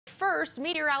first,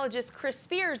 meteorologist Chris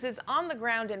Spears is on the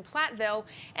ground in Platteville.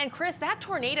 And Chris, that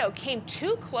tornado came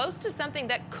too close to something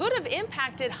that could have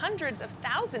impacted hundreds of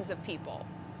thousands of people.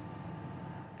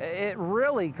 It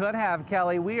really could have,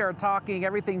 Kelly. We are talking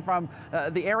everything from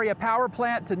the area power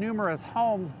plant to numerous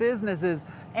homes, businesses,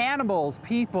 animals,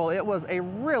 people. It was a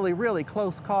really, really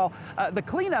close call. The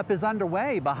cleanup is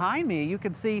underway behind me. You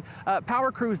can see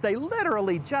power crews, they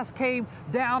literally just came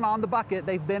down on the bucket.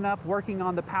 They've been up working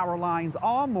on the power lines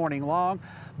all morning long.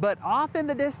 But off in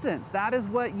the distance, that is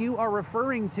what you are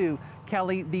referring to,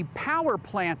 Kelly, the power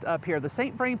plant up here, the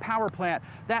St. Vrain power plant.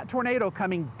 That tornado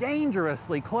coming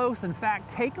dangerously close. In fact,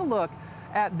 take a look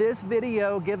at this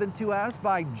video given to us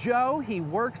by Joe. He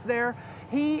works there.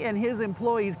 He and his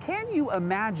employees, can you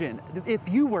imagine if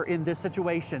you were in this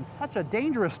situation, such a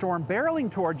dangerous storm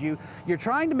barreling towards you? You're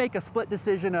trying to make a split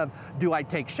decision of, do I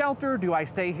take shelter? Do I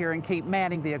stay here and keep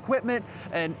manning the equipment?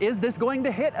 And is this going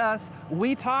to hit us?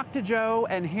 We talked to Joe,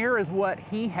 and here is what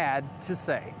he had to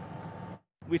say.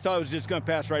 We thought it was just going to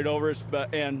pass right over us,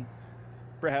 and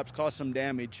perhaps cause some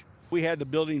damage. We had the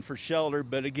building for shelter,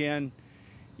 but again,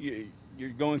 you're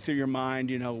going through your mind,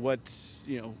 what's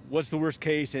the worst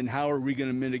case and how are we going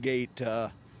to mitigate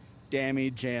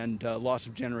damage and loss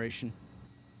of generation.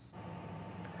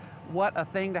 What a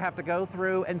thing to have to go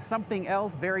through. And something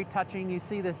else very touching. You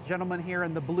see this gentleman here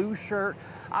in the blue shirt.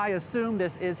 I assume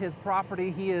this is his property.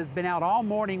 He has been out all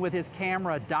morning with his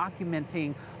camera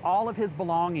documenting all of his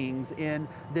belongings in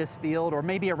this field, or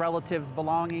maybe a relative's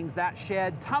belongings. That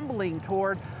shed tumbling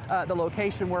toward the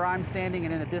location where I'm standing,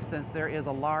 and in the distance there is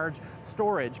a large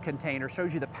storage container.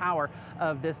 Shows you the power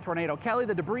of this tornado. Kelly,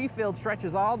 the debris field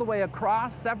stretches all the way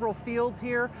across several fields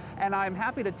here, and I'm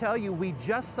happy to tell you we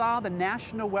just saw the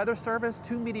National Weather Service.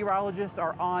 2 meteorologists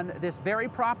are on this very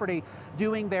property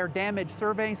doing their damage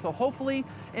survey, so hopefully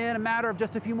in a matter of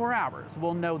just a few more hours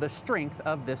we'll know the strength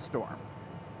of this storm.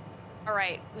 All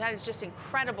right, that is just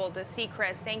incredible to see,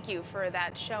 Chris. Thank you for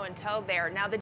that show and tell there. Now, the